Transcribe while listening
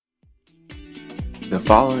The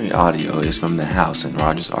following audio is from The House in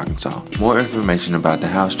Rogers, Arkansas. More information about The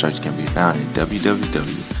House Church can be found at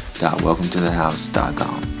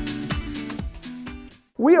www.welcometothehouse.com.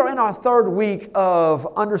 We are in our third week of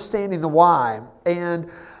understanding the why, and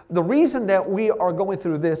the reason that we are going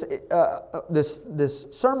through this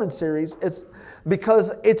sermon series is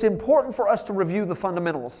because it's important for us to review the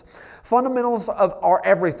fundamentals. Fundamentals are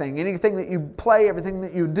everything. Anything that you play, everything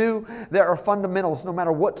that you do, there are fundamentals. No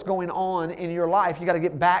matter what's going on in your life, you got to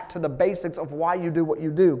get back to the basics of why you do what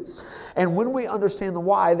you do. And when we understand the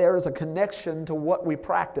why, there is a connection to what we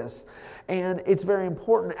practice. And it's very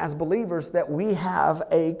important as believers that we have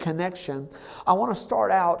a connection. I want to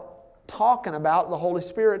start out talking about the Holy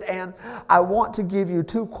Spirit, and I want to give you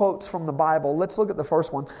two quotes from the Bible. Let's look at the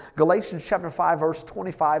first one. Galatians chapter 5 verse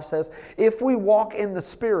 25 says, "If we walk in the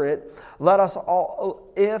Spirit,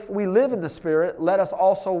 if we live in the Spirit, let us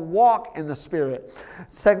also walk in the Spirit."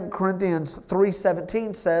 2 Corinthians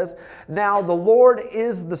 3:17 says, "Now the Lord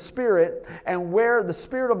is the Spirit, and where the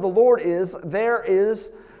Spirit of the Lord is, there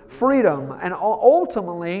is freedom." And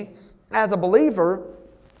ultimately, as a believer,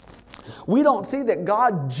 we don't see that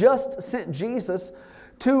God just sent Jesus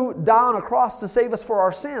to die on a cross to save us for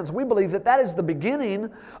our sins. We believe that that is the beginning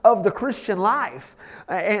of the Christian life.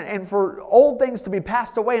 And for old things to be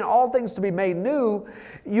passed away and all things to be made new,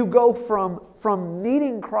 you go from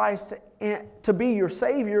needing Christ to be your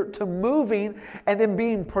Savior to moving and then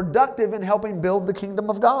being productive in helping build the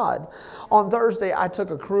kingdom of God. On Thursday, I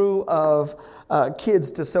took a crew of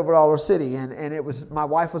kids to Silver Dollar City, and it was, my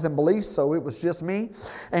wife was in Belize, so it was just me,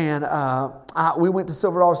 and we went to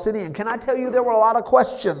Silver Dollar City, and can I tell you, there were a lot of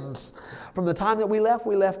questions. From the time that we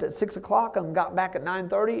left at 6 o'clock and got back at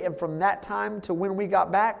 9:30. And from that time to when we got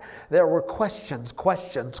back, there were questions.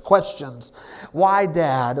 Why,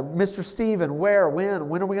 Dad? Mr. Steven, where, when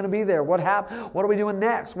are we going to be there? What happened? What are we doing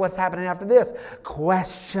next? What's happening after this?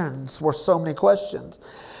 Questions were so many questions.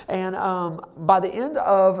 And by the end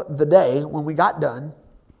of the day, when we got done,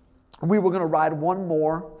 we were going to ride one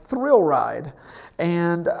more thrill ride.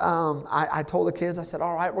 And I told the kids, I said,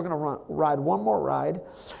 all right, we're going to ride one more ride.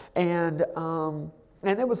 And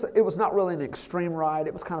it was not really an extreme ride.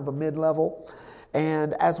 It was kind of a mid-level.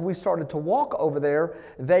 And as we started to walk over there,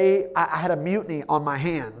 I had a mutiny on my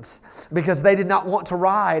hands because they did not want to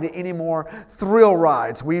ride any more thrill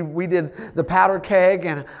rides. We did the powder keg,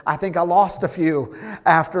 and I think I lost a few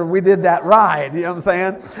after we did that ride. You know what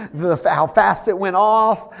I'm saying? How fast it went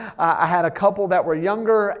off. I had a couple that were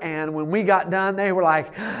younger, and when we got done, they were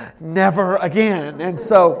like, never again. And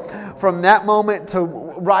so from that moment to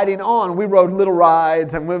riding on, we rode little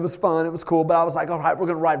rides, and it was fun. It was cool. But I was like, all right, we're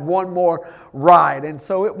going to ride one more ride. And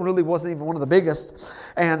so it really wasn't even one of the biggest.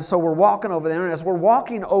 And so we're walking over there. And as we're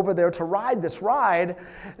walking over there to ride this ride,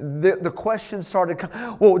 the question started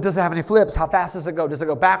coming. Well, does it have any flips? How fast does it go? Does it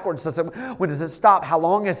go backwards? When does it stop? How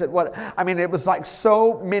long is it? It was like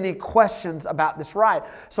so many questions about this ride.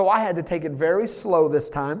 So I had to take it very slow this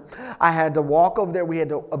time. I had to walk over there. We had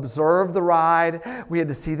to observe the ride. We had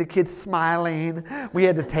to see the kids smiling. We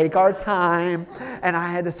had to take our time. And I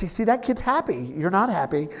had to see that kid's happy. You're not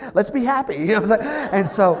happy. Let's be happy. You know what I'm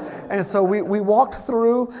saying? And so we walked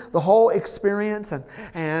through the whole experience,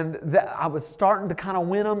 and I was starting to kind of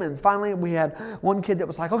win them, and finally we had one kid that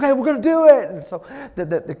was like, okay, we're going to do it. And so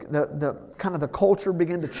the kind of the culture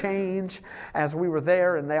began to change as we were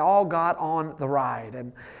there, and they all got on the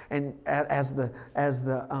ride. And as the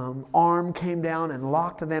arm came down and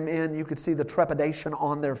locked them in, you could see the trepidation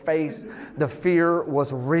on their face. The fear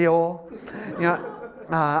was real. You know,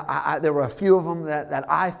 there were a few of them that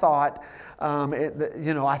I thought,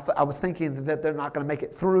 I was thinking that they're not going to make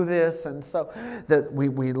it through this, and so that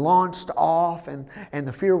we launched off, and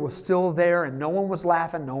the fear was still there, and no one was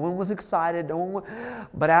laughing, no one was excited,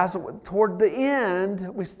 but as toward the end,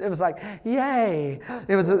 it was like, yay!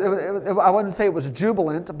 I wouldn't say it was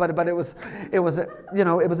jubilant, but it was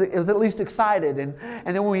at least excited, and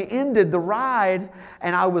then when we ended the ride,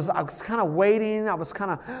 and I was kind of waiting, I was kind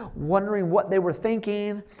of wondering what they were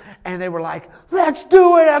thinking, and they were like, let's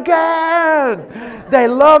do it again! They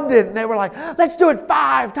loved it, and they were like, let's do it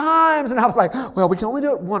 5 times. And I was like, well, we can only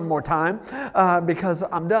do it one more time because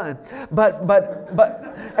I'm done.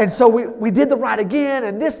 And so we did the ride again,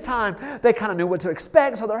 and this time they kind of knew what to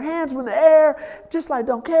expect, so their hands were in the air, just like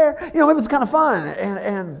don't care. You know, it was kind of fun,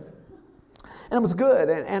 and it was good.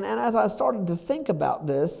 And as I started to think about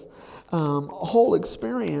this whole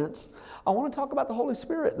experience, I want to talk about the Holy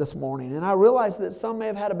Spirit this morning, and I realize that some may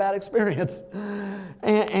have had a bad experience,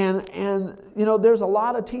 and there's a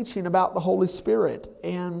lot of teaching about the Holy Spirit,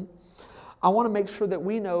 and I want to make sure that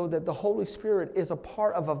we know that the Holy Spirit is a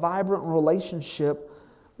part of a vibrant relationship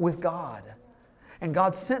with God. And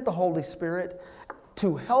God sent the Holy Spirit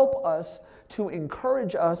to help us, to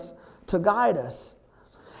encourage us, to guide us.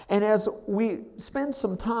 And as we spend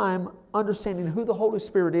some time understanding who the Holy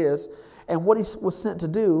Spirit is and what He was sent to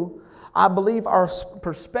do, I believe our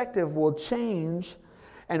perspective will change,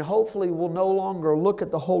 and hopefully we'll no longer look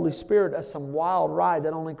at the Holy Spirit as some wild ride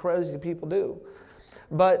that only crazy people do,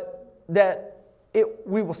 but that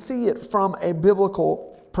we will see it from a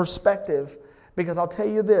biblical perspective. Because I'll tell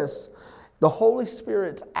you this, the Holy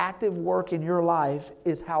Spirit's active work in your life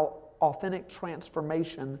is how authentic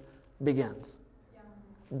transformation begins.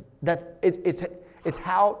 It's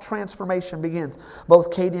how transformation begins.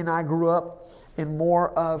 Both Katie and I grew up in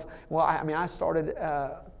more of, I started,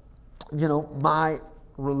 my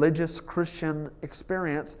religious Christian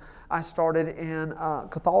experience. I started in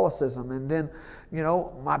Catholicism, and then,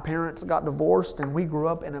 my parents got divorced, and we grew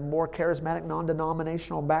up in a more charismatic,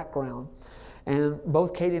 non-denominational background. And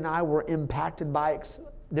both Katie and I were impacted by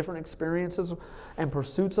different experiences and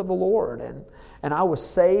pursuits of the Lord. And I was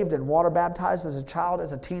saved and water baptized as a child,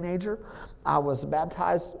 as a teenager. I was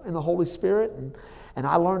baptized in the Holy Spirit, and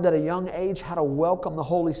I learned at a young age how to welcome the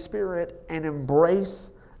Holy Spirit and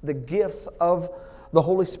embrace the gifts of the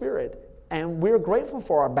Holy Spirit. And we're grateful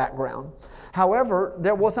for our background. However,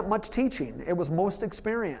 there wasn't much teaching. It was most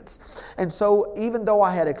experience. And so even though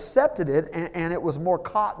I had accepted it and it was more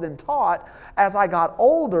caught than taught, as I got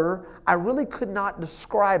older, I really could not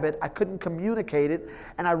describe it. I couldn't communicate it.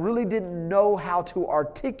 And I really didn't know how to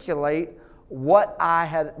articulate what I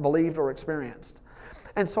had believed or experienced.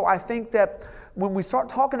 And so I think that when we start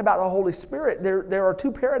talking about the Holy Spirit, there are two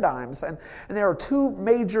paradigms and there are two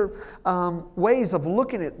major ways of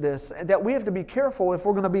looking at this that we have to be careful if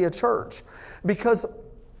we're going to be a church. Because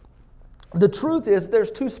the truth is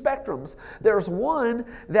there's two spectrums. There's one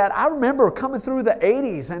that I remember coming through the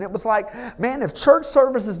 80s, and it was like, man, if church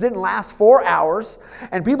services didn't last 4 hours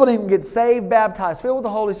and people didn't get saved, baptized, filled with the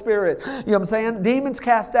Holy Spirit, you know what I'm saying? Demons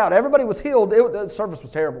cast out, everybody was healed, the service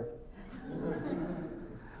was terrible.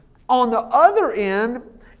 On the other end,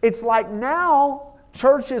 it's like now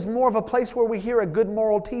church is more of a place where we hear a good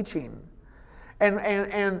moral teaching.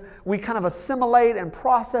 And we kind of assimilate and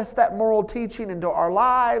process that moral teaching into our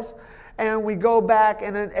lives. And we go back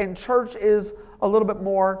and church is a little bit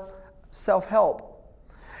more self-help.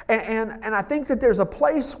 And I think that there's a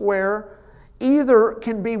place where either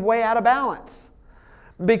can be way out of balance.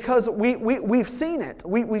 Because we've seen it.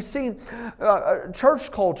 We've seen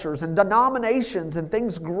church cultures and denominations and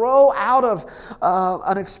things grow out of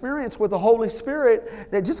an experience with the Holy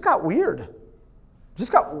Spirit that just got weird.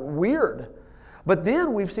 But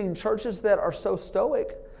then we've seen churches that are so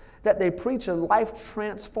stoic that they preach a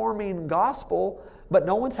life-transforming gospel, but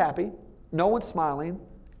no one's happy, no one's smiling,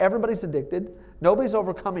 everybody's addicted, nobody's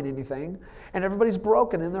overcoming anything, and everybody's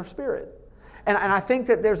broken in their spirit. And I think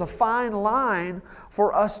that there's a fine line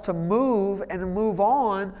for us to move and move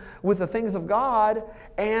on with the things of God,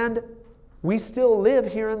 and we still live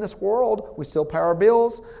here in this world. We still pay our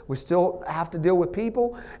bills. We still have to deal with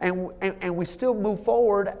people, and we still move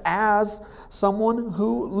forward as someone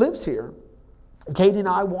who lives here. Katie and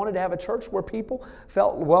I wanted to have a church where people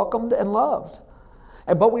felt welcomed and loved.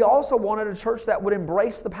 But we also wanted a church that would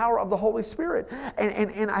embrace the power of the Holy Spirit.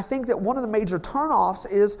 And I think that one of the major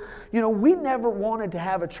turnoffs is, we never wanted to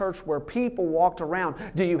have a church where people walked around,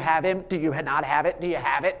 do you have Him? Do you not have it? Do you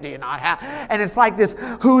have it? Do you not have it? And it's like this,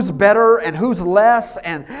 who's better and who's less,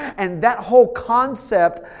 and that whole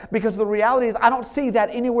concept, because the reality is I don't see that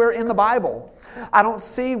anywhere in the Bible. I don't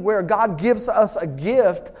see where God gives us a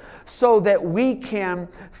gift so that we can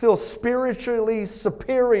feel spiritually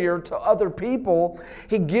superior to other people.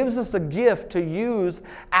 He gives us a gift to use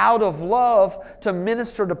out of love to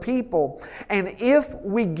minister to people. And if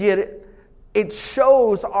we get it, it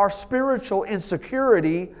shows our spiritual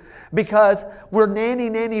insecurity because we're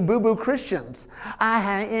nanny boo-boo Christians.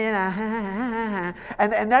 And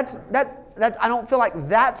that's I don't feel like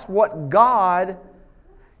that's what God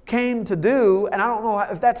came to do, and I don't know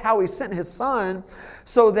if that's how He sent His Son,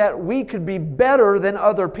 so that we could be better than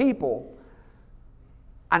other people.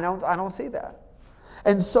 I don't see that.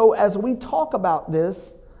 And so as we talk about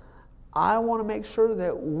this, I want to make sure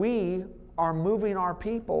that we are moving our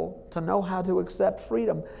people to know how to accept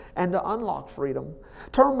freedom and to unlock freedom.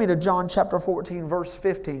 Turn me to John chapter 14, verse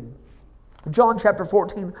 15. John chapter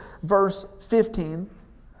 14, verse 15.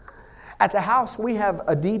 At the house, we have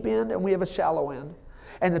a deep end and we have a shallow end.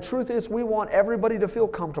 And the truth is, we want everybody to feel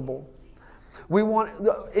comfortable. We want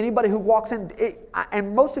anybody who walks in,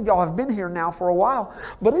 and most of y'all have been here now for a while,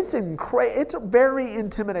 but it's very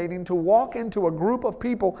intimidating to walk into a group of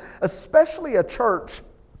people, especially a church,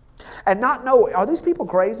 and not know, are these people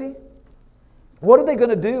crazy? What are they going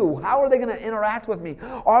to do? How are they going to interact with me?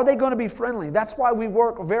 Are they going to be friendly? That's why we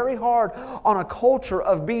work very hard on a culture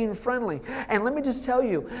of being friendly. And let me just tell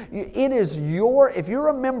you, it is if you're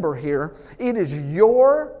a member here, it is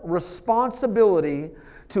your responsibility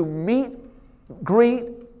to meet, greet,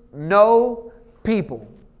 know people.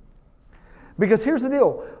 Because here's the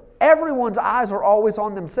deal. Everyone's eyes are always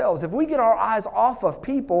on themselves. If we get our eyes off of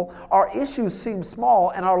people, our issues seem small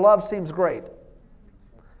and our love seems great.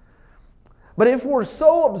 But if we're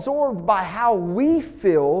so absorbed by how we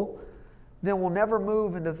feel, then we'll never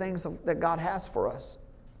move into things that God has for us.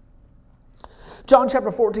 John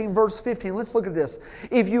chapter 14, verse 15. Let's look at this.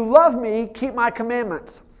 If you love me, keep my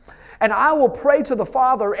commandments. And I will pray to the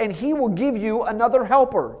Father, and He will give you another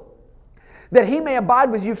helper, that He may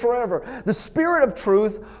abide with you forever. The Spirit of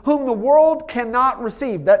truth, whom the world cannot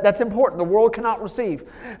receive. That's important. The world cannot receive.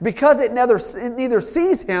 Because it neither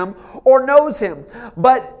sees Him or knows Him.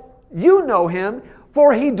 But you know Him,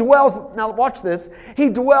 for He dwells, now watch this, He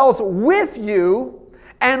dwells with you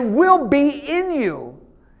and will be in you.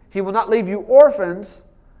 He will not leave you orphans.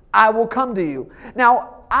 I will come to you.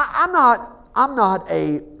 Now, I'm not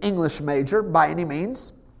a English major by any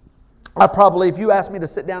means. I probably, if you asked me to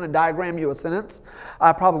sit down and diagram you a sentence,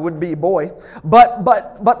 I probably wouldn't be a boy. But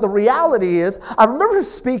the reality is, I remember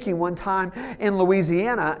speaking one time in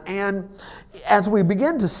Louisiana, and as we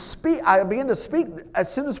began to speak, I began to speak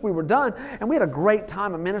as soon as we were done, and we had a great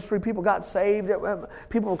time of ministry. People got saved.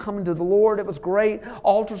 People were coming to the Lord. It was great.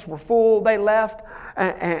 Altars were full. They left,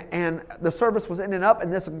 and the service was ending up,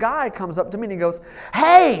 and this guy comes up to me and he goes,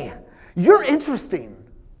 "Hey, you're interesting."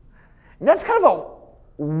 And that's kind of a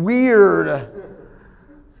weird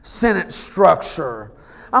sentence structure.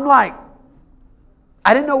 I'm like,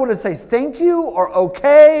 I didn't know what to say. Thank you or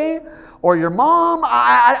okay or your mom.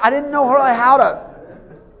 I didn't know really how to.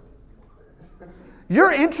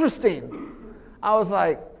 You're interesting. I was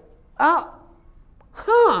like, huh.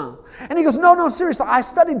 And he goes, no, seriously. I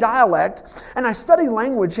study dialect and I study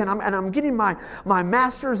language, and I'm getting my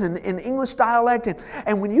master's in English dialect.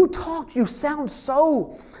 And when you talk, you sound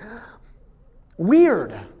so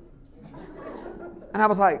weird. And I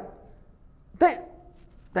was like,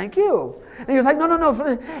 thank you. And he was like,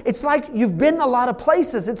 no. It's like you've been a lot of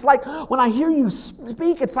places. It's like when I hear you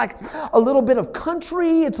speak, it's like a little bit of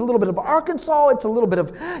country. It's a little bit of Arkansas. It's a little bit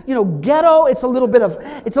of, ghetto. It's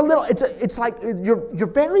like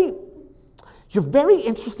you're very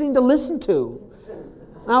interesting to listen to.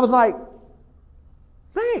 And I was like,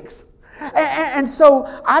 thanks. And so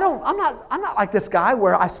I'm not like this guy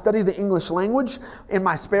where I study the English language in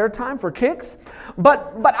my spare time for kicks,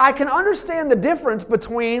 but I can understand the difference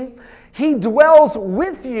between He dwells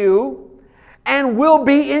with you and will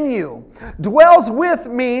be in you. Dwells with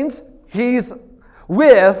means He's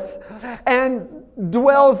with, and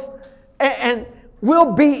dwells and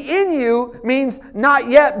will be in you means not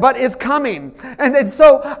yet, but is coming. And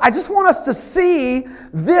so I just want us to see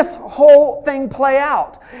this whole thing play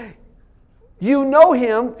out. You know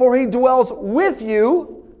Him, for He dwells with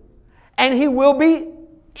you, and He will be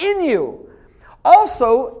in you.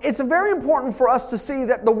 Also, it's very important for us to see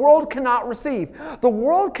that the world cannot receive. The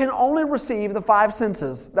world can only receive the five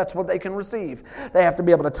senses. That's what they can receive. They have to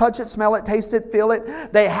be able to touch it, smell it, taste it, feel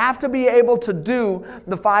it. They have to be able to do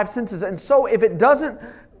the five senses. And so if if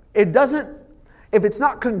it's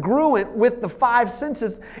not congruent with the five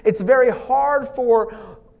senses, it's very hard for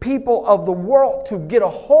people of the world to get a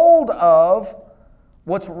hold of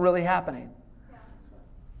what's really happening.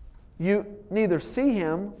 You neither see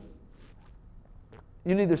Him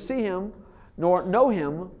nor know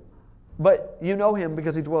Him, but you know Him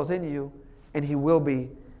because He dwells in you and He will be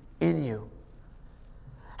in you.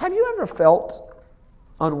 Have you ever felt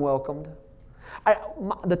unwelcomed?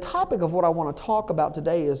 The topic of what I want to talk about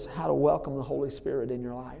today is how to welcome the Holy Spirit in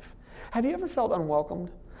your life. Have you ever felt unwelcomed?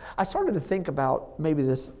 I started to think about maybe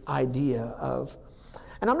this idea of,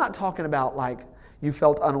 and I'm not talking about like you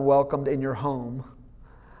felt unwelcomed in your home,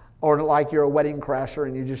 or like you're a wedding crasher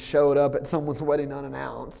and you just showed up at someone's wedding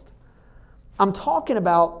unannounced. I'm talking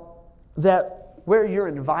about that where you're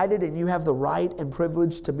invited and you have the right and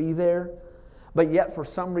privilege to be there, but yet for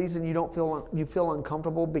some reason you feel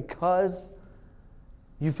uncomfortable because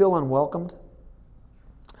you feel unwelcomed.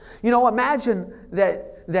 Imagine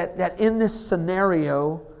that in this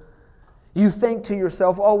scenario, you think to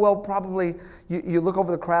yourself, oh, well, probably you look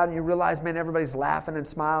over the crowd and you realize, man, everybody's laughing and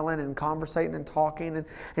smiling and conversating and talking.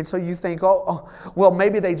 And so you think, oh, well,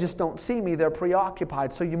 maybe they just don't see me. They're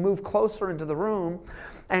preoccupied. So you move closer into the room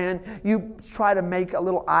and you try to make a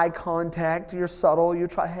little eye contact. You're subtle. You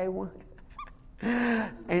try, hey, what?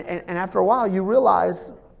 And after a while, you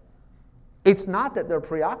realize It's not that they're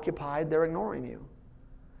preoccupied, they're ignoring you.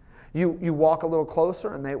 You walk a little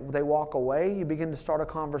closer and they walk away. You begin to start a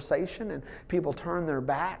conversation and people turn their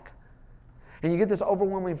back. And you get this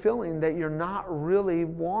overwhelming feeling that you're not really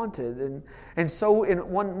wanted. And so in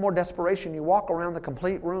one more desperation, you walk around the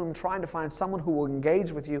complete room trying to find someone who will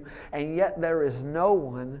engage with you, and yet there is no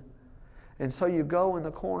one. And so you go in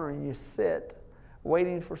the corner and you sit,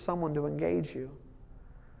 waiting for someone to engage you.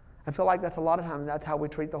 I feel like that's a lot of times that's how we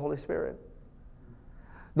treat the Holy Spirit.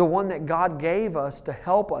 The one that God gave us to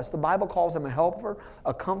help us. The Bible calls him a helper,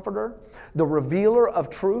 a comforter, the revealer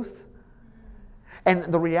of truth. And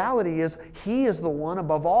the reality is, he is the one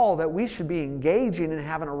above all that we should be engaging and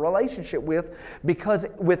having a relationship with, because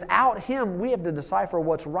without him, we have to decipher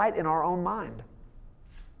what's right in our own mind.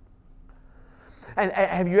 And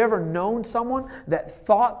have you ever known someone that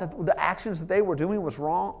thought that the actions that they were doing was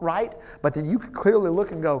wrong, right? But then you could clearly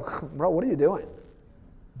look and go, bro, what are you doing?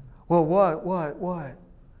 Well, what?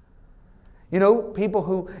 You know, people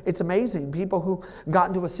who, it's amazing, people who got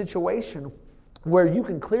into a situation where you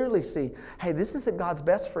can clearly see, hey, this isn't God's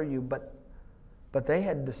best for you, but they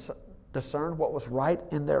had discerned what was right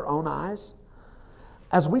in their own eyes.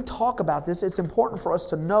 As we talk about this, it's important for us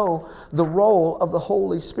to know the role of the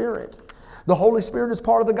Holy Spirit. The Holy Spirit is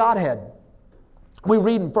part of the Godhead. We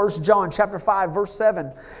read in 1 John chapter 5, verse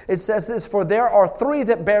 7, it says this, "For there are three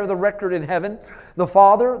that bear the record in heaven, the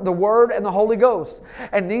Father, the Word, and the Holy Ghost.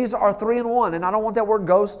 And these are three in one." And I don't want that word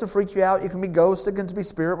ghost to freak you out. It can be ghost, it can be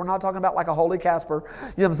spirit. We're not talking about like a holy Casper.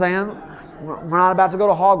 You know what I'm saying? We're not about to go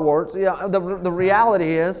to Hogwarts. Yeah, the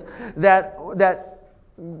reality is that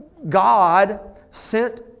God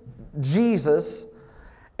sent Jesus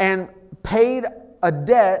and paid a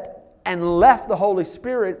debt and left the Holy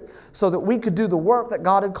Spirit so that we could do the work that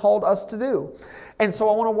God had called us to do. And so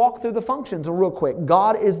I want to walk through the functions real quick.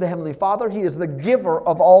 God is the Heavenly Father. He is the giver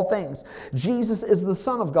of all things. Jesus is the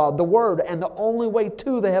Son of God, the Word, and the only way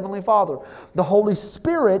to the Heavenly Father. The Holy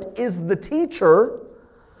Spirit is the teacher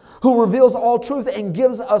who reveals all truth and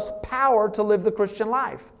gives us power to live the Christian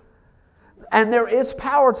life. And there is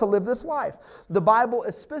power to live this life. The Bible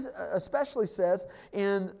especially says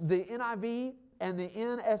in the NIV and the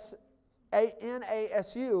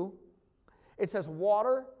NASU, it says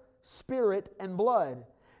water, spirit, and blood.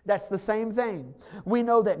 That's the same thing. We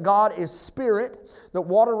know that God is spirit, that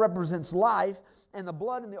water represents life, and the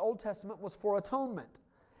blood in the Old Testament was for atonement.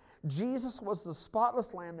 Jesus was the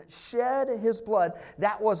spotless lamb that shed his blood.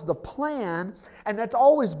 That was the plan, and that's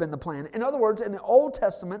always been the plan. In other words, in the Old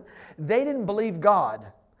Testament, they didn't believe God.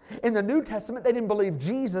 In the New Testament, they didn't believe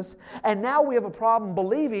Jesus, and now we have a problem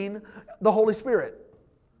believing the Holy Spirit.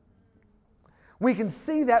 We can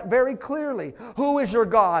see that very clearly. Who is your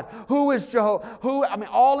God? Who is Jehovah?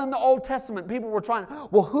 All in the Old Testament, people were trying,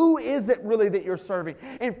 well, who is it really that you're serving?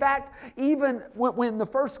 In fact, even when the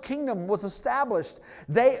first kingdom was established,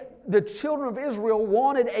 the children of Israel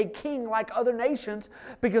wanted a king like other nations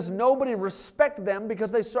because nobody respected them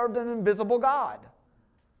because they served an invisible God.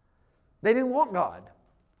 They didn't want God.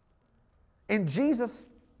 And Jesus,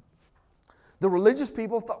 the religious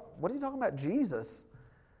people thought, what are you talking about, Jesus?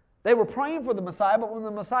 They were praying for the Messiah, but when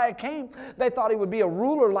the Messiah came, they thought he would be a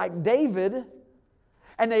ruler like David,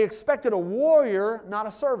 and they expected a warrior, not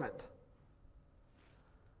a servant.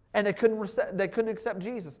 And they couldn't accept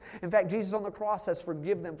Jesus. In fact, Jesus on the cross says,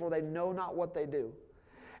 "Forgive them, for they know not what they do."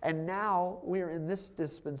 And now we are in this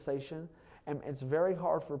dispensation, and it's very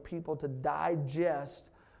hard for people to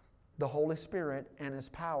digest the Holy Spirit and His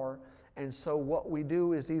power. And so what we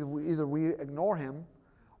do is either we ignore Him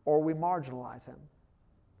or we marginalize Him.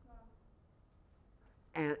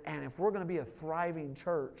 And if we're going to be a thriving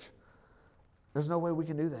church, there's no way we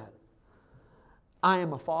can do that. I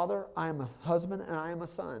am a father, I am a husband, and I am a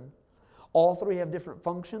son. All three have different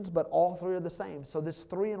functions, but all three are the same. So this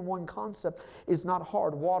 3-in-1 concept is not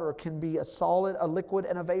hard. Water can be a solid, a liquid,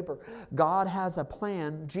 and a vapor. God has a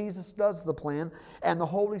plan. Jesus does the plan, and the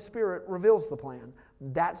Holy Spirit reveals the plan.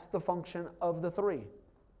 That's the function of the three.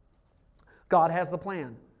 God has the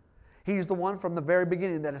plan. He's the one from the very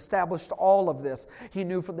beginning that established all of this. He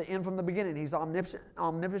knew from the end, from the beginning. He's omniscient.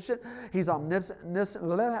 He's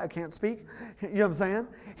omniscient. I can't speak. You know what I'm saying?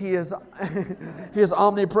 He is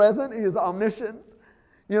omnipresent. He is omniscient.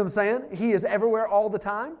 You know what I'm saying? He is everywhere all the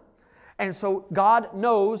time. And so God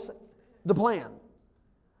knows the plan.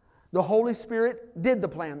 The Holy Spirit did the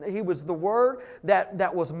plan. He was the Word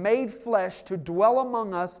that was made flesh to dwell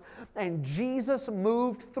among us, and Jesus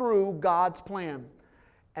moved through God's plan.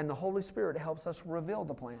 And the Holy Spirit helps us reveal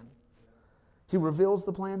the plan. He reveals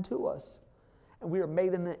the plan to us. And we are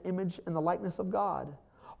made in the image and the likeness of God.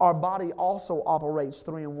 Our body also operates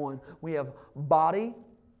 3-in-1. We have body,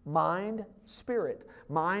 mind, spirit.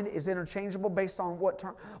 Mind is interchangeable based on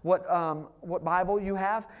what Bible you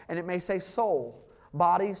have, and it may say soul.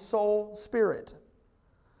 Body, soul, spirit.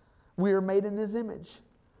 We are made in His image.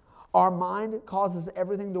 Our mind causes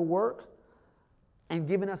everything to work and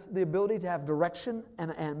giving us the ability to have direction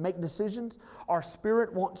and make decisions. Our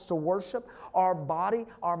spirit wants to worship. Our body,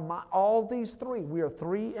 our mind, all these three. We are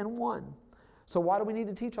three in one. So why do we need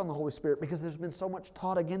to teach on the Holy Spirit? Because there's been so much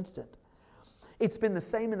taught against it. It's been the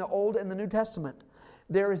same in the Old and the New Testament.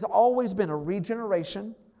 There has always been a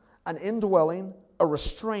regeneration, an indwelling, a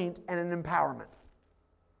restraint, and an empowerment.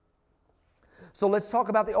 So let's talk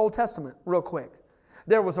about the Old Testament real quick.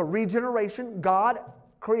 There was a regeneration. God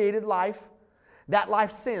created life. That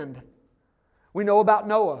life sinned. We know about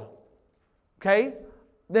Noah. Okay?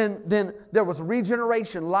 Then there was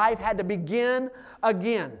regeneration. Life had to begin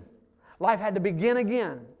again. Life had to begin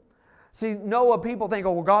again. See, Noah, people think,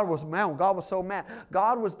 oh, well, God was mad. God was so mad.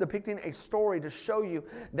 God was depicting a story to show you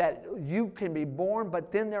that you can be born,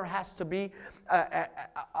 but then there has to be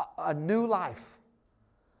a new life.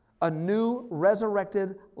 A new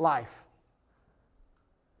resurrected life.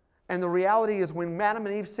 And the reality is when Adam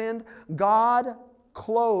and Eve sinned, God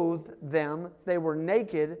clothed them. They were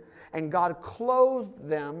naked, and God clothed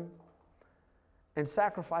them and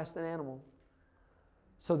sacrificed an animal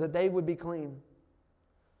so that they would be clean.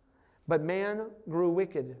 But man grew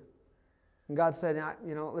wicked. And God said,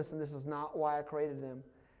 listen, this is not why I created them.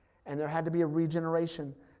 And there had to be a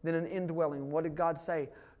regeneration. Then an indwelling. What did God say?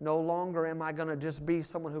 No longer am I going to just be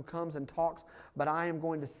someone who comes and talks, but I am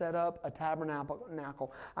going to set up a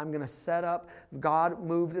tabernacle. I'm going to set up. God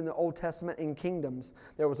moved in the Old Testament in kingdoms.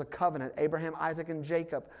 There was a covenant, Abraham, Isaac, and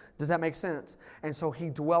Jacob. Does that make sense? And so He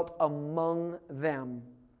dwelt among them.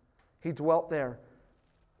 He dwelt there.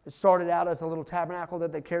 It started out as a little tabernacle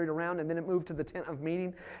that they carried around, and then it moved to the tent of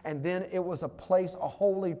meeting, and then it was a place, a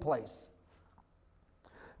holy place.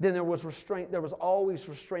 Then there was restraint. There was always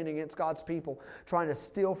restraint against God's people, trying to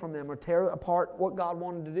steal from them or tear apart what God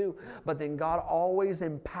wanted to do. But then God always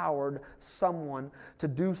empowered someone to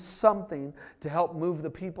do something to help move the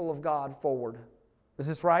people of God forward. Is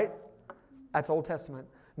this right? That's Old Testament.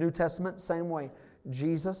 New Testament, same way.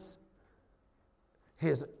 Jesus,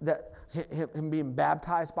 him being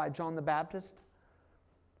baptized by John the Baptist,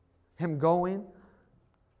 Him going,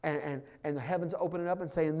 and the heavens opening up and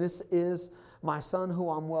saying, this is my Son who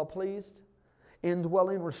I'm well pleased.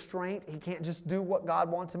 Indwelling, restraint. He can't just do what God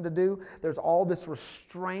wants him to do. There's all this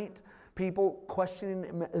restraint. People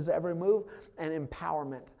questioning his every move. And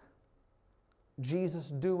empowerment. Jesus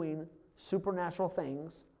doing supernatural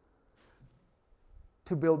things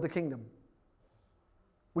to build the kingdom.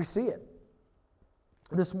 We see it.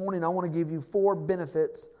 This morning I want to give you 4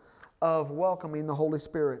 benefits of welcoming the Holy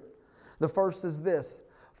Spirit. The first is this.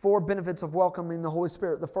 4 benefits of welcoming the Holy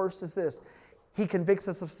Spirit. The first is this. He convicts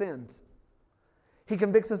us of sins. He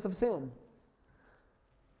convicts us of sin.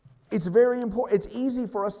 It's very important. It's easy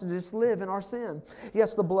for us to just live in our sin.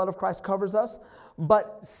 Yes, the blood of Christ covers us,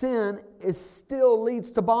 but sin still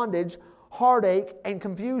leads to bondage, heartache, and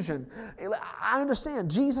confusion. I understand.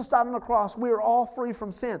 Jesus died on the cross. We are all free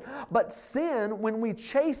from sin. But sin, when we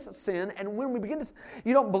chase sin and when we begin to,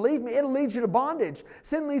 you don't believe me, it'll lead you to bondage.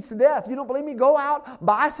 Sin leads to death. You don't believe me? Go out,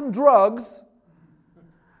 buy some drugs,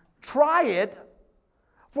 try it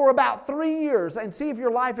for about 3 years and see if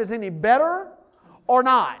your life is any better or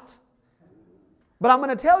not. But I'm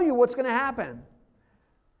going to tell you what's going to happen.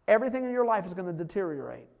 Everything in your life is going to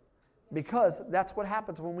deteriorate. Because that's what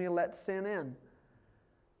happens when we let sin in.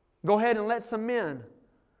 Go ahead and let some men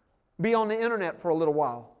be on the internet for a little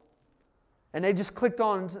while. And they just clicked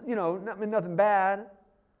on, nothing bad.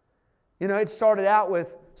 It started out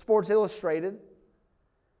with Sports Illustrated.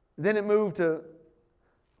 Then it moved to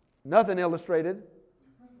nothing illustrated.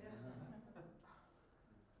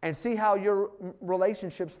 And see how your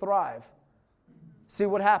relationships thrive. See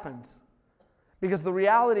what happens. Because the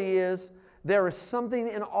reality is, there is something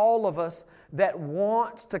in all of us that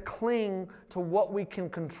wants to cling to what we can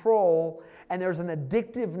control, and there's an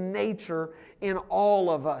addictive nature in all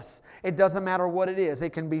of us. It doesn't matter what it is.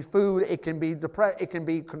 It can be food, it can be it can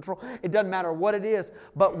be control. It doesn't matter what it is,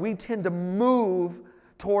 but we tend to move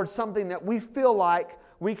towards something that we feel like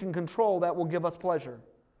we can control that will give us pleasure.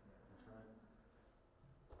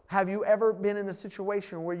 Have you ever been in a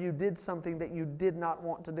situation where you did something that you did not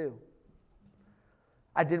want to do?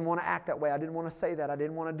 I didn't want to act that way. I didn't want to say that. I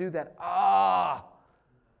didn't want to do that.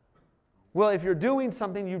 Well, if you're doing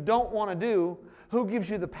something you don't want to do, who gives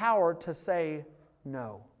you the power to say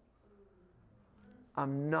no?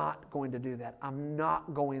 I'm not going to do that. I'm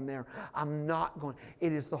not going there. I'm not going.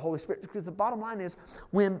 It is the Holy Spirit. Because the bottom line is,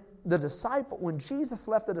 when when Jesus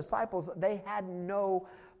left the disciples, they had no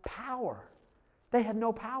power. They had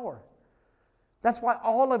no power. That's why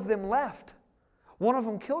all of them left. One of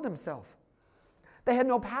them killed himself. They had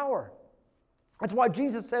no power. That's why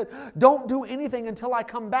Jesus said, don't do anything until I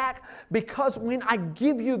come back, because when I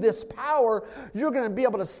give you this power, you're going to be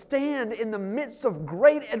able to stand in the midst of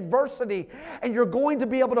great adversity, and you're going to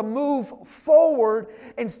be able to move forward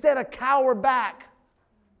instead of cower back.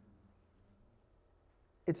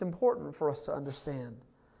 It's important for us to understand.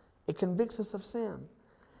 It convicts us of sin.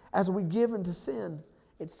 As we give into sin,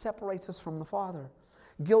 it separates us from the Father.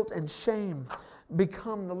 Guilt and shame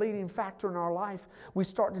become the leading factor in our life. We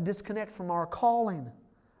start to disconnect from our calling,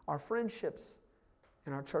 our friendships,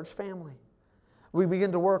 and our church family. We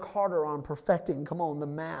begin to work harder on perfecting, the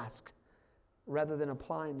mask, rather than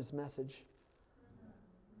applying His message.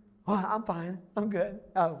 Oh, I'm fine. I'm good.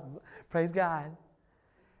 Oh, praise God.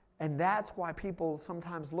 And that's why people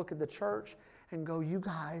sometimes look at the church and go, you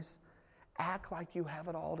guys act like you have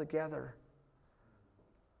it all together.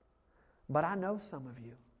 But I know some of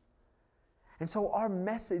you. And so our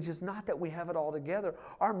message is not that we have it all together.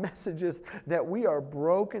 Our message is that we are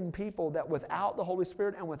broken people, that without the Holy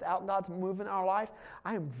Spirit and without God's move in our life,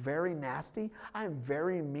 I am very nasty. I am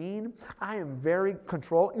very mean. I am very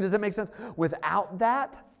controlling. Does that make sense? Without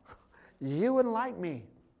that, you wouldn't like me.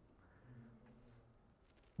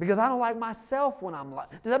 Because I don't like myself when I'm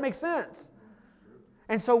like. Does that make sense?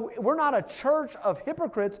 And so we're not a church of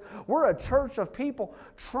hypocrites. We're a church of people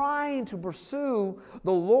trying to pursue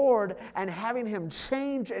the Lord and having Him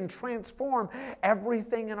change and transform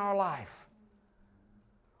everything in our life.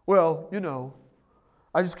 Well,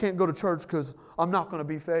 I just can't go to church because I'm not going to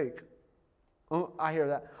be fake. Oh, I hear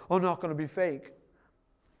that. I'm not going to be fake.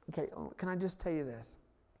 Okay, can I just tell you this?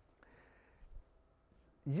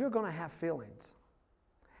 You're going to have feelings.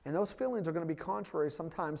 And those feelings are going to be contrary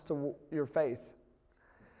sometimes to your faith.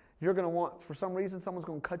 You're going to want, for some reason, someone's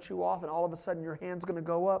going to cut you off, and all of a sudden your hand's going to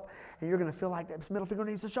go up, and you're going to feel like that middle finger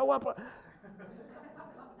needs to show up.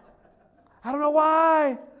 I don't know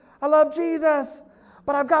why. I love Jesus,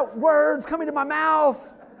 but I've got words coming to my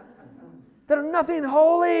mouth that are nothing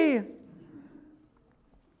holy.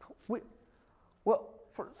 Well,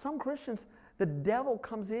 for some Christians, the devil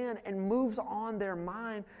comes in and moves on their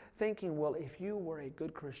mind thinking, well, if you were a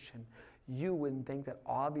good Christian, you wouldn't think that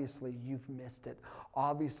obviously you've missed it.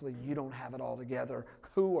 Obviously you don't have it all together.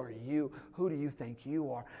 Who are you? Who do you think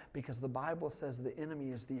you are? Because the Bible says the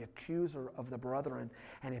enemy is the accuser of the brethren.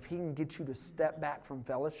 And if he can get you to step back from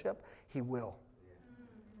fellowship, he will.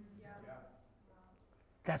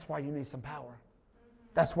 That's why you need some power.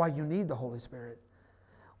 That's why you need the Holy Spirit.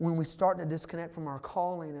 When we start to disconnect from our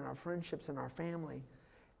calling and our friendships and our family,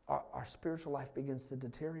 our spiritual life begins to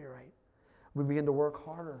deteriorate. We begin to work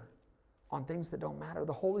harder on things that don't matter.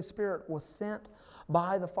 The Holy Spirit was sent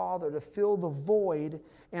by the Father to fill the void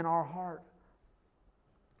in our heart.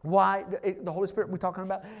 Why? The Holy Spirit we're talking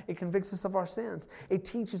about, it convicts us of our sins. It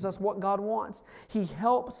teaches us what God wants. He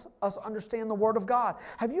helps us understand the Word of God.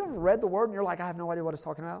 Have you ever read the Word and you're like, I have no idea what it's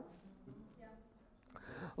talking about? Yeah.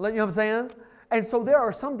 You know what I'm saying? And so there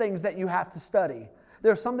are some things that you have to study.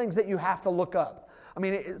 There are some things that you have to look up. I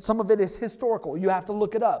mean, some of it is historical. You have to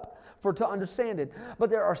look it up to understand it. But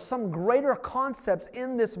there are some greater concepts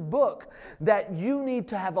in this book that you need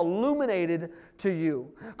to have illuminated to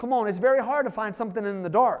you. Come on, it's very hard to find something in the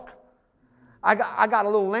dark. I got a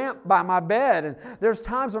little lamp by my bed, and there's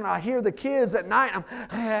times when I hear the kids at night,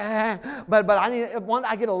 but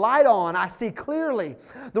I get a light on, I see clearly.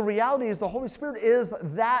 The reality is the Holy Spirit is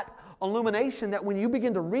that illumination that when you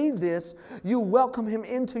begin to read this, you welcome Him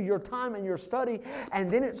into your time and your study,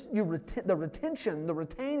 and then the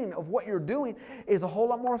retaining of what you're doing is a whole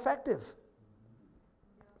lot more effective.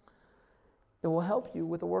 It will help you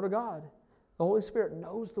with the Word of God. The Holy Spirit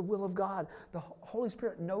knows the will of God. The Holy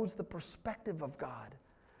Spirit knows the perspective of God.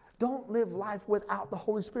 Don't live life without the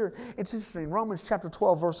Holy Spirit. It's interesting. Romans chapter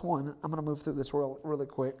 12, verse 1. I'm going to move through this really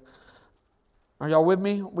quick. Are y'all with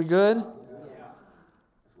me? We good?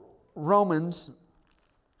 Romans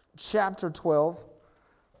chapter 12,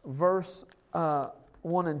 verse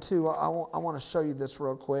 1 and 2. I want to show you this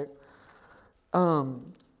real quick.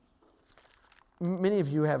 Many of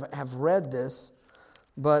you have read this,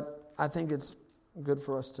 but I think it's good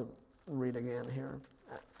for us to read again here.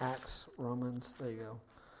 Acts, Romans, there you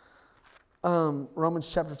go. Romans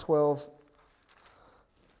chapter 12,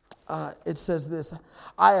 it says this,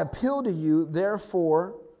 I appeal to you,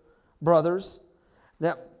 therefore, brothers,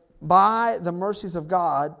 that by the mercies of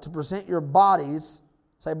God, to present your bodies,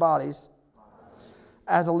 say bodies,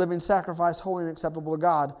 as a living sacrifice, holy and acceptable to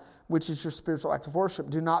God, which is your spiritual act of worship.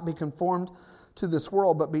 Do not be conformed to this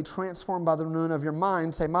world, but be transformed by the renewing of your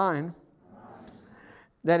mind. Say mind.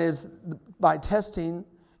 That is, by testing,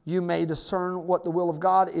 you may discern what the will of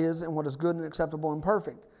God is and what is good and acceptable and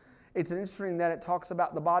perfect. It's interesting that it talks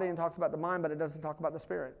about the body and talks about the mind, but it doesn't talk about the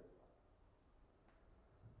spirit.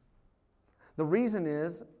 The reason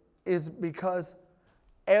is because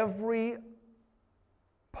every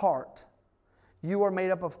part, you are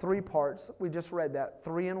made up of 3 parts. We just read that,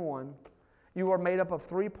 3 in 1. You are made up of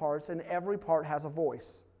 3 parts, and every part has a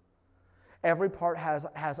voice. Every part has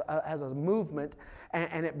a movement,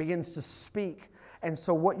 and it begins to speak. And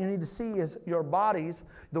so what you need to see is your bodies,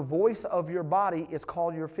 the voice of your body is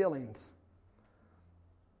called your feelings.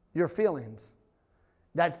 Your feelings.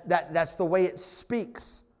 That's the way it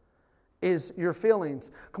speaks, is your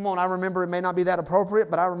feelings. Come on, I remember, it may not be that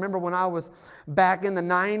appropriate, but I remember when I was back in the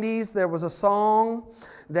 90s, there was a song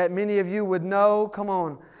that many of you would know. Come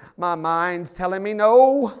on, my mind's telling me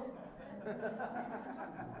no.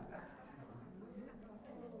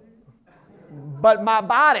 But my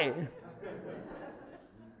body.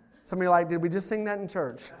 Some of you are like, did we just sing that in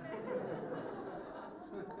church?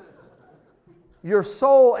 Your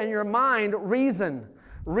soul and your mind reason.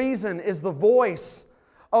 Reason is the voice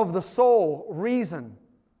of the soul. Reason.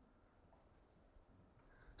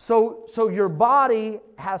 So your body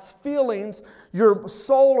has feelings. Your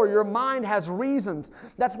soul or your mind has reasons.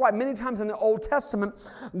 That's why many times in the Old Testament,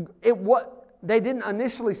 they didn't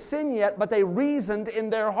initially sin yet, but they reasoned in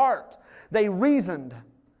their heart. They reasoned.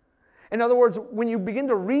 In other words, when you begin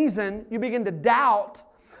to reason, you begin to doubt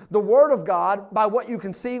the Word of God by what you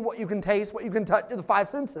can see, what you can taste, what you can touch, the 5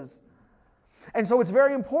 senses. And so it's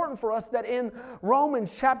very important for us that in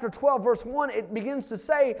Romans chapter 12, verse 1, it begins to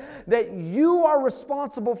say that you are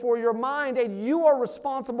responsible for your mind and you are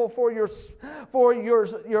responsible for your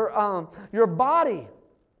body.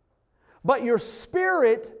 But your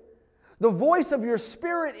spirit, the voice of your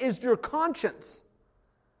spirit is your conscience.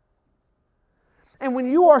 And when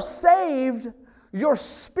you are saved, your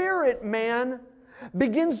spirit, man,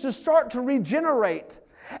 begins to start to regenerate.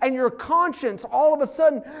 And your conscience, all of a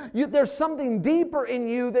sudden, there's something deeper in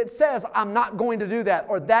you that says, I'm not going to do that,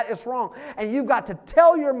 or that is wrong. And you've got to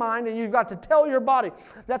tell your mind and you've got to tell your body.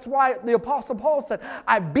 That's why the Apostle Paul said,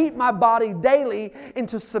 I beat my body daily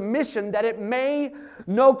into submission that it may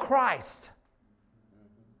know Christ.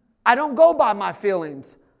 I don't go by my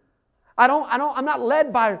feelings. I'm not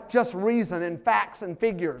led by just reason and facts and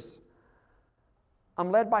figures.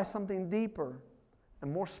 I'm led by something deeper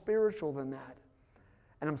and more spiritual than that.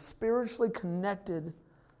 And I'm spiritually connected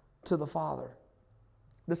to the Father.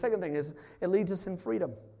 The second thing is, it leads us in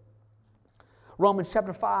freedom. Romans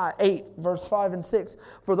chapter 8, verse 5 and 6.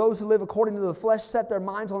 For those who live according to the flesh set their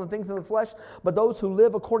minds on the things of the flesh, but those who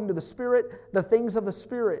live according to the Spirit, the things of the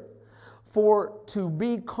Spirit. For to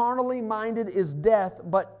be carnally minded is death,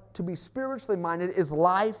 but to be spiritually minded is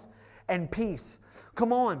life and peace.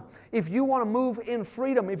 Come on. If you want to move in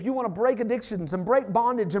freedom, if you want to break addictions and break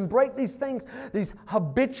bondage and break these things, these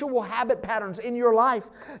habitual habit patterns in your life,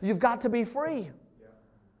 you've got to be free.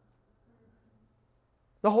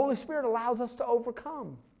 The Holy Spirit allows us to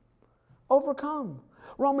overcome. Overcome.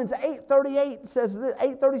 Romans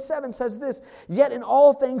 8:37 says this, yet in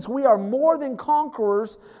all things we are more than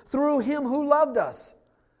conquerors through Him who loved us.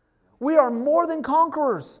 We are more than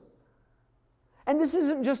conquerors. And this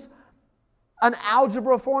isn't just an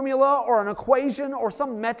algebra formula or an equation or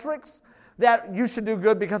some metrics that you should do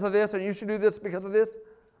good because of this and you should do this because of this.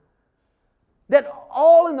 That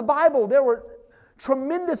all in the Bible, there were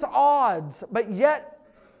tremendous odds, but yet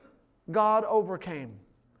God overcame.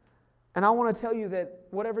 And I want to tell you that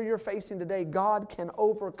whatever you're facing today, God can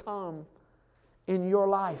overcome in your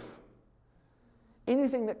life.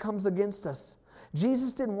 Anything that comes against us.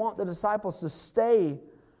 Jesus didn't want the disciples to stay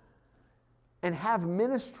and have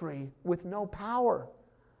ministry with no power.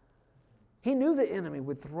 He knew the enemy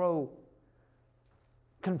would throw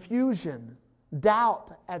confusion,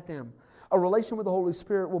 doubt at them. A relation with the Holy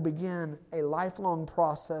Spirit will begin a lifelong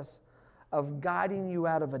process of guiding you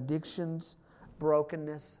out of addictions,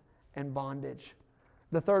 brokenness, and bondage.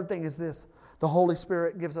 The third thing is this: the Holy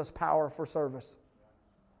Spirit gives us power for service.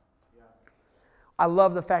 I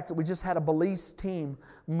love the fact that we just had a Belize team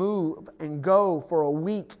move and go for a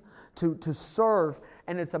week to serve.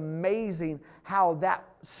 And it's amazing how that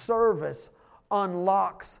service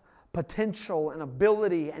unlocks potential and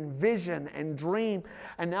ability and vision and dream.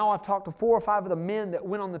 And now I've talked to 4 or 5 of the men that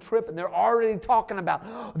went on the trip, and they're already talking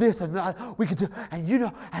about this and that we could do, and you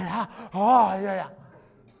know, and yeah.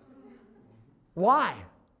 Why?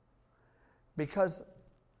 Because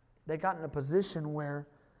they got in a position where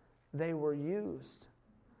they were used.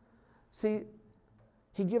 See,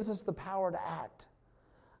 He gives us the power to act.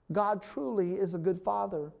 God truly is a good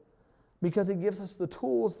Father because He gives us the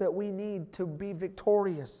tools that we need to be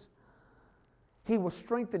victorious. He will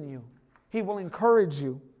strengthen you. He will encourage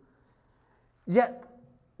you. Yet,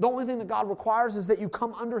 the only thing that God requires is that you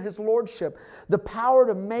come under His lordship. The power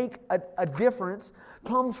to make a difference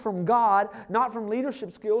comes from God, not from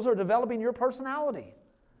leadership skills or developing your personality.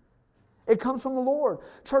 It comes from the Lord.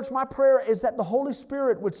 Church, my prayer is that the Holy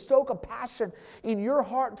Spirit would stoke a passion in your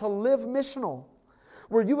heart to live missional,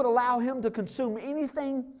 where you would allow Him to consume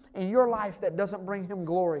anything in your life that doesn't bring Him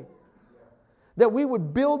glory. That we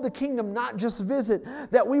would build the kingdom, not just visit.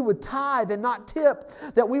 That we would tithe and not tip.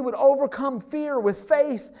 That we would overcome fear with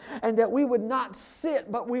faith. And that we would not sit,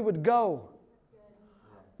 but we would go.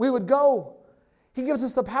 We would go. He gives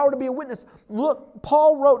us the power to be a witness. Look,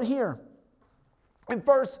 Paul wrote here in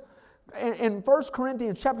 1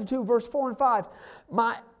 Corinthians chapter 2, verse 4 and 5,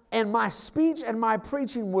 my speech and my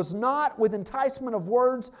preaching was not with enticement of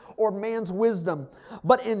words or man's wisdom,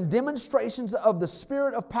 but in demonstrations of the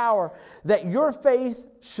Spirit of power, that your faith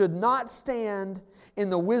should not stand in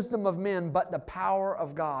the wisdom of men, but the power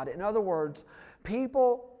of God. In other words,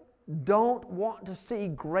 people don't want to see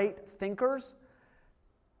great thinkers.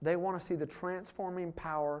 They want to see the transforming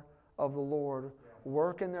power of the Lord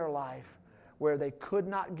work in their life, where they could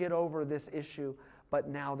not get over this issue, but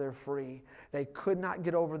now they're free. They could not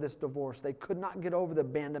get over this divorce. They could not get over the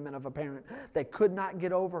abandonment of a parent. They could not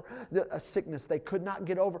get over a sickness. They could not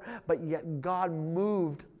get over, but yet God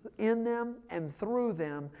moved in them and through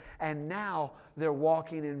them, and now they're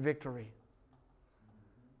walking in victory.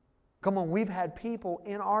 Come on, we've had people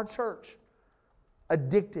in our church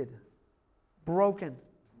addicted, broken,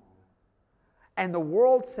 and the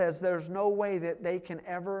world says there's no way that they can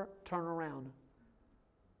ever turn around.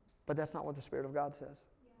 But that's not what the Spirit of God says.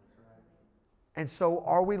 And so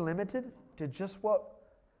are we limited to just what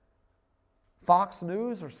Fox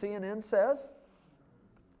News or CNN says?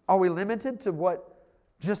 Are we limited to what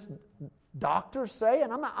just doctors say?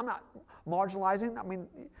 And I'm not marginalizing. I mean,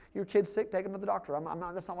 your kid's sick, take him to the doctor.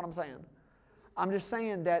 That's not what I'm saying. I'm just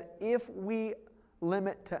saying that if we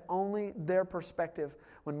limit to only their perspective,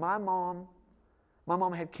 when my mom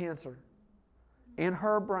had cancer in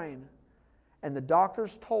her brain, and the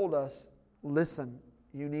doctors told us, listen,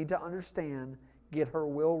 you need to understand, get her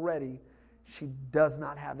will ready. She does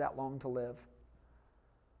not have that long to live.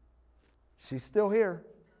 She's still here.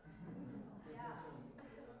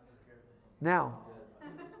 Now,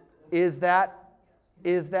 is that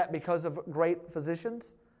because of great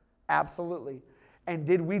physicians? Absolutely. And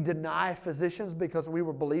did we deny physicians because we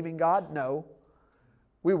were believing God? No.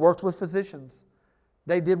 We worked with physicians.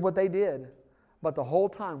 They did what they did. But the whole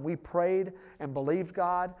time we prayed and believed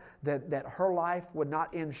God that her life would not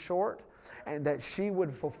end short and that she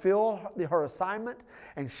would fulfill her assignment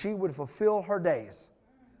and she would fulfill her days.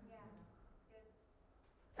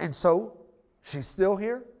 And so she's still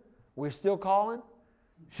here. We're still calling.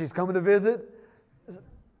 She's coming to visit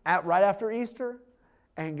right after Easter.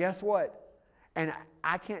 And guess what? And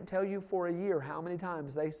I can't tell you for a year how many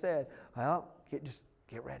times they said, well, just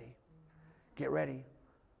get ready. Get ready.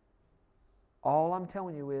 All I'm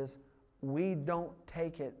telling you is we don't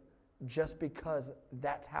take it just because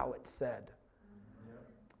that's how it's said.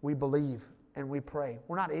 We believe and we pray.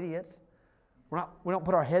 We're not idiots. We don't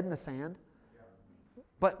put our head in the sand.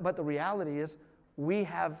 But the reality is we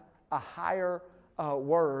have a higher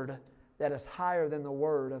word that is higher than the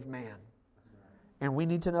word of man. And we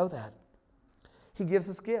need to know that. He gives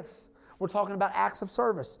us gifts. We're talking about acts of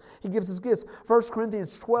service. He gives us gifts. 1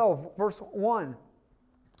 Corinthians 12, verse 1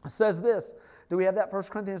 says this. Do we have that? 1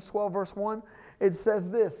 Corinthians 12, verse 1? It says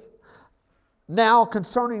this. Now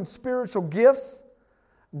concerning spiritual gifts,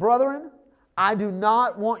 brethren, I do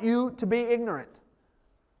not want you to be ignorant.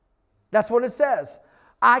 That's what it says.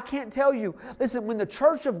 I can't tell you. Listen, when the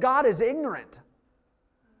church of God is ignorant,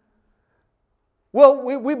 well,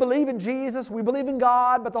 we believe in Jesus, we believe in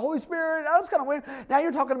God, but the Holy Spirit, that's kind of weird. Now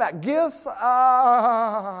you're talking about gifts.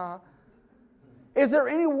 Is there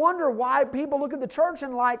any wonder why people look at the church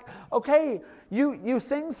and like, okay, you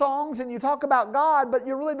sing songs and you talk about God, but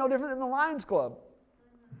you're really no different than the Lions Club.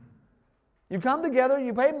 You come together,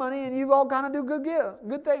 you pay money, and you all kind of do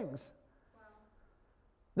good things.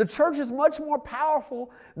 The church is much more powerful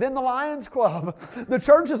than the Lions Club. The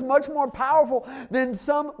church is much more powerful than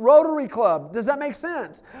some Rotary Club. Does that make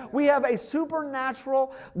sense? We have a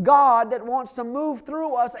supernatural God that wants to move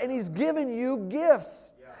through us, and He's given you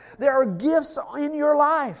gifts. There are gifts in your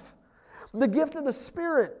life. The gift of the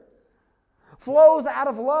Spirit flows out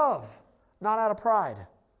of love, not out of pride.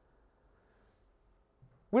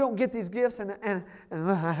 We don't get these gifts and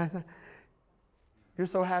You're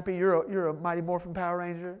so happy you're a Mighty Morphin Power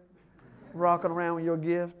Ranger, rocking around with your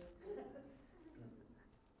gift.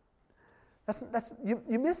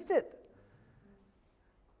 You missed it.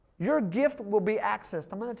 Your gift will be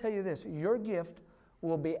accessed. I'm going to tell you this. Your gift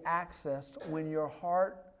will be accessed when your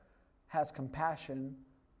heart has compassion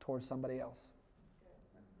towards somebody else.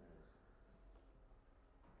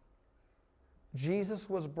 Jesus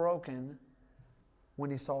was broken when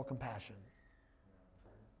he saw compassion.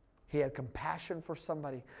 He had compassion for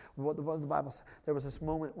somebody. What the Bible says, there was this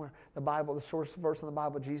moment where the shortest verse in the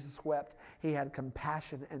Bible, Jesus wept. He had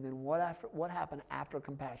compassion, and then what happened after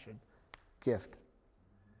compassion? Gift.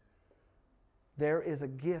 There is a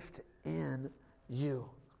gift in you.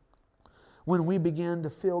 When we begin to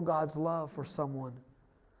feel God's love for someone,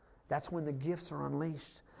 that's when the gifts are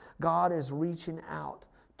unleashed. God is reaching out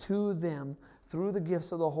to them through the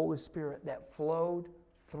gifts of the Holy Spirit that flowed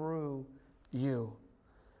through you.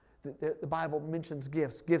 The Bible mentions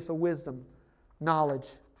gifts of wisdom, knowledge,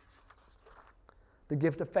 the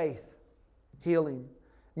gift of faith, healing,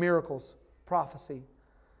 miracles, prophecy,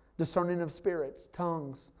 discerning of spirits,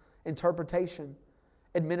 tongues, interpretation,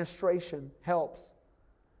 administration, helps.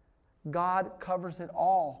 God covers it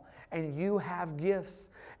all, and you have gifts.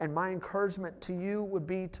 And my encouragement to you would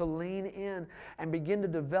be to lean in and begin to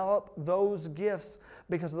develop those gifts,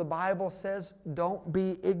 because the Bible says, don't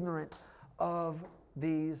be ignorant of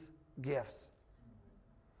these gifts.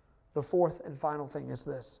 The fourth and final thing is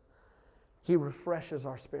this. He refreshes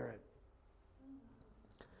our spirit.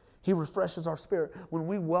 He refreshes our spirit. When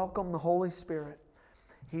we welcome the Holy Spirit,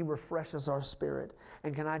 He refreshes our spirit.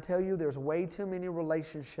 And can I tell you, there's way too many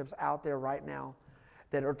relationships out there right now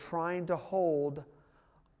that are trying to hold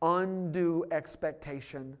undue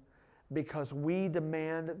expectation because we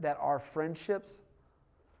demand that our friendships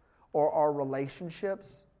or our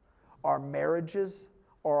relationships, our marriages,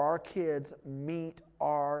 or our kids meet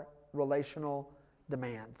our relational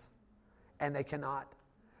demands. And they cannot.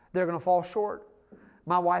 They're going to fall short.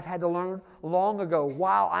 My wife had to learn long ago,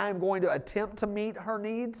 while I am going to attempt to meet her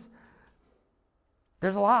needs,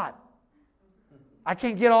 there's a lot. I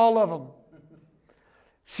can't get all of them.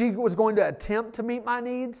 She was going to attempt to meet my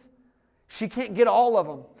needs. She can't get all of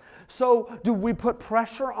them. So do we put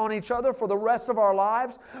pressure on each other for the rest of our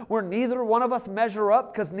lives where neither one of us measure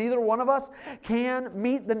up because neither one of us can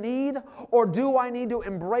meet the need? Or do I need to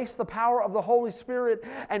embrace the power of the Holy Spirit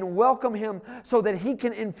and welcome Him so that He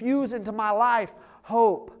can infuse into my life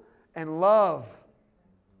hope and love?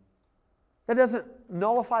 That doesn't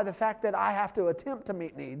nullify the fact that I have to attempt to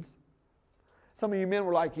meet needs. Some of you men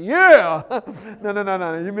were like, yeah!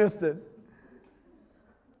 No, you missed it.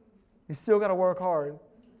 You still got to work hard.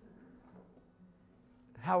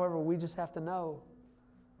 However, we just have to know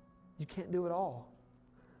you can't do it all.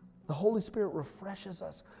 The Holy Spirit refreshes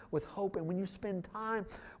us with hope. And when you spend time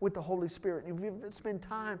with the Holy Spirit, if you spend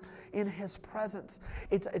time in His presence,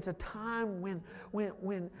 it's a time when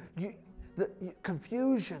the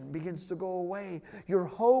confusion begins to go away. Your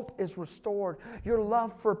hope is restored. Your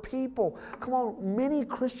love for people. Come on, many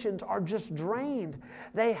Christians are just drained.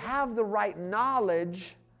 They have the right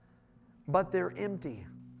knowledge, but they're empty.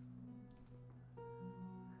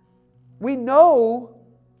 We know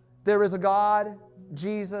there is a God,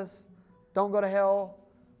 Jesus, don't go to hell.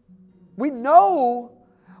 We know,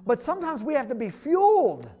 but sometimes we have to be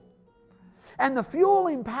fueled. And the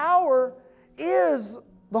fueling power is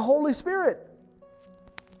the Holy Spirit.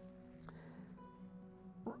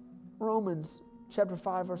 Romans chapter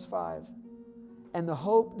 5, verse 5. And the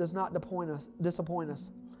hope does not disappoint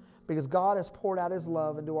us, because God has poured out His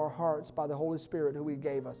love into our hearts by the Holy Spirit who He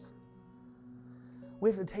gave us. We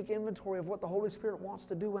have to take inventory of what the Holy Spirit wants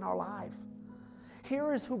to do in our life.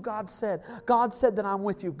 Here is who God said. God said that I'm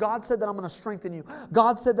with you. God said that I'm going to strengthen you.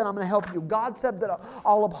 God said that I'm going to help you. God said that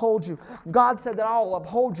I'll uphold you. God said that I'll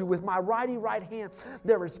uphold you with my right hand.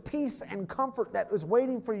 There is peace and comfort that is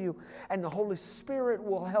waiting for you. And the Holy Spirit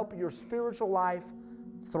will help your spiritual life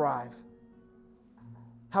thrive.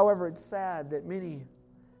 However, it's sad that many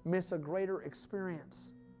miss a greater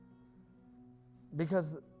experience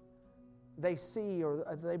because they see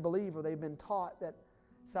or they believe or they've been taught that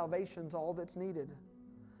salvation's all that's needed.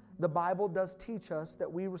 The Bible does teach us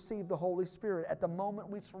that we receive the Holy Spirit at the moment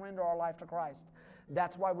we surrender our life to Christ.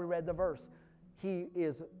 That's why we read the verse. He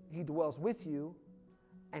dwells with you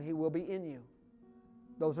and He will be in you.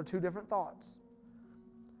 Those are two different thoughts.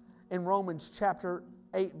 In Romans chapter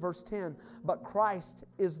 8, verse 10, but Christ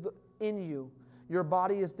is in you. Your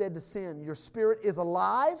body is dead to sin. Your spirit is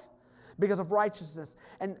alive because of righteousness.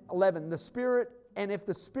 And 11, if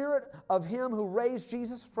the Spirit of Him who raised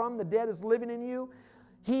Jesus from the dead is living in you,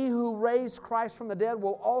 He who raised Christ from the dead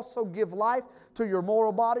will also give life to your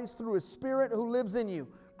mortal bodies through His Spirit who lives in you.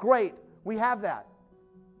 Great, we have that.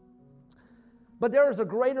 But there is a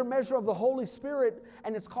greater measure of the Holy Spirit,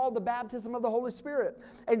 and it's called the baptism of the Holy Spirit.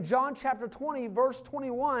 In John chapter 20, verse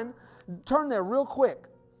 21, turn there real quick,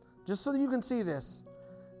 just so that you can see this.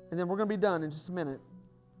 And then we're going to be done in just a minute,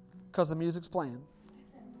 because the music's playing.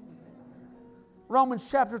 Romans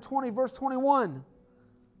chapter 20, verse 21.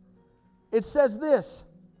 It says this.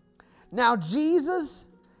 Now Jesus,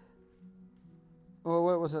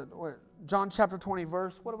 what was it? John chapter 20,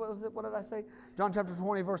 verse, what was it? What did I say? John chapter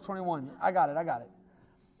 20, verse 21. I got it.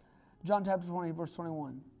 John chapter 20, verse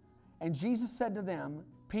 21. And Jesus said to them,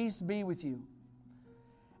 peace be with you.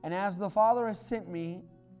 And as the Father has sent me,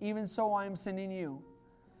 even so I am sending you.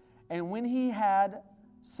 And when He had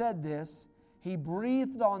said this, He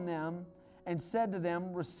breathed on them and said to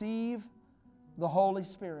them, receive the Holy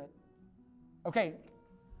Spirit. Okay,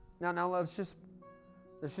 now let's just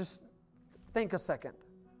think a second.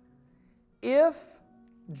 If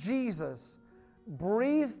Jesus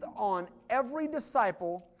breathed on every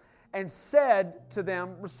disciple and said to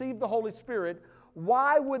them, receive the Holy Spirit,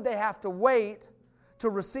 why would they have to wait to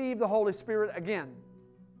receive the Holy Spirit again?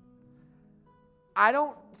 I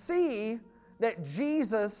don't see that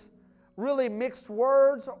Jesus really mixed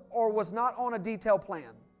words or was not on a detailed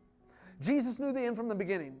plan. Jesus knew the end from the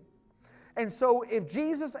beginning. And so if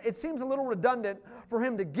Jesus, it seems a little redundant for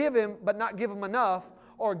Him to give Him but not give Him enough,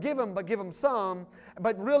 or give Him but give Him some,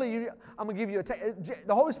 but really I'm going to give you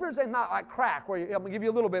the Holy Spirit's not like crack where I'm going to give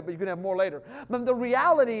you a little bit but you can have more later. But the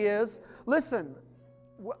reality is, listen,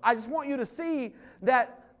 I just want you to see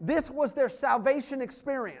that this was their salvation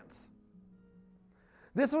experience.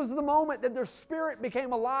 This was the moment that their spirit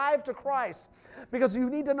became alive to Christ. Because you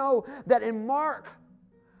need to know that in Mark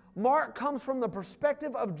comes from the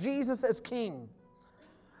perspective of Jesus as King.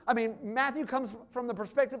 Matthew comes from the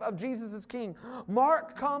perspective of Jesus as King.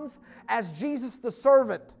 Mark comes as Jesus the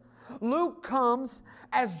servant. Luke comes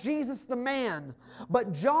as Jesus the man.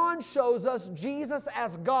 But John shows us Jesus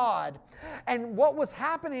as God. And what was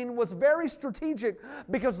happening was very strategic,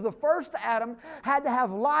 because the first Adam had to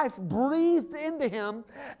have life breathed into him,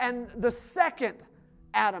 and the second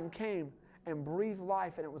Adam came and breathed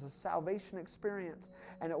life, and it was a salvation experience,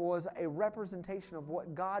 and it was a representation of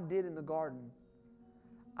what God did in the garden.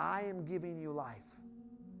 I am giving you life.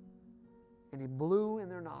 And He blew in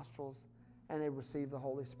their nostrils, and they received the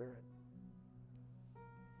Holy Spirit.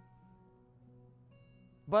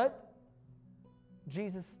 But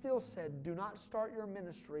Jesus still said, do not start your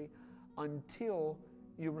ministry until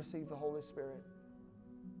you receive the Holy Spirit.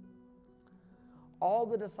 All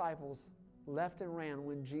the disciples left and ran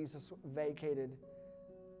when Jesus vacated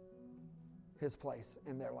His place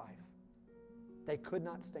in their life. They could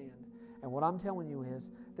not stand. And what I'm telling you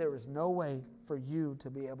is, there is no way for you to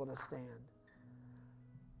be able to stand.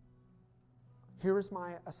 Here is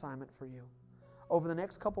my assignment for you. Over the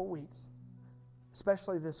next couple of weeks,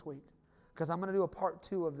 especially this week, because I'm going to do a part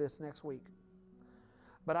 2 of this next week.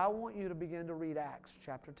 But I want you to begin to read Acts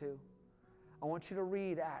chapter 2. I want you to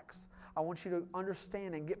read Acts. I want you to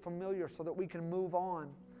understand and get familiar so that we can move on.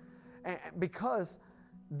 And because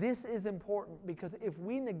this is important, because if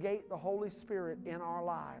we negate the Holy Spirit in our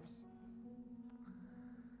lives,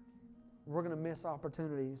 we're going to miss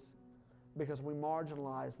opportunities because we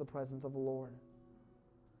marginalize the presence of the Lord.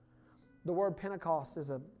 The word Pentecost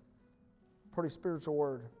is a pretty spiritual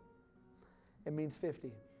word. It means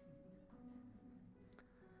 50.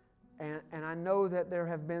 And I know that there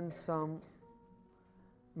have been some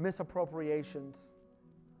misappropriations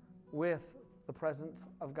with the presence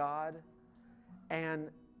of God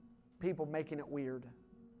and people making it weird.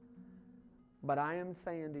 But I am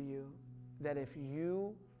saying to you that if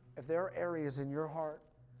there are areas in your heart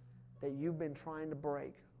that you've been trying to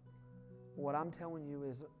break, what I'm telling you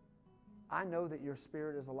is, I know that your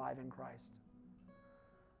spirit is alive in Christ.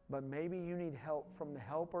 But maybe you need help from the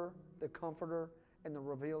helper, the comforter, and the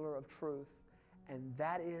revealer of truth. And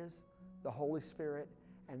that is the Holy Spirit.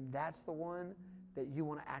 And that's the one that you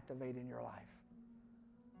want to activate in your life.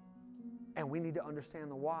 And we need to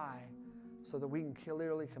understand the why so that we can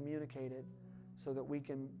clearly communicate it so that we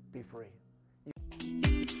can be free.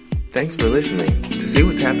 Thanks for listening. To see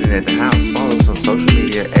what's happening at the house, follow us on social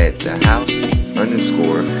media at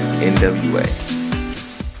 @thehouse_NWA.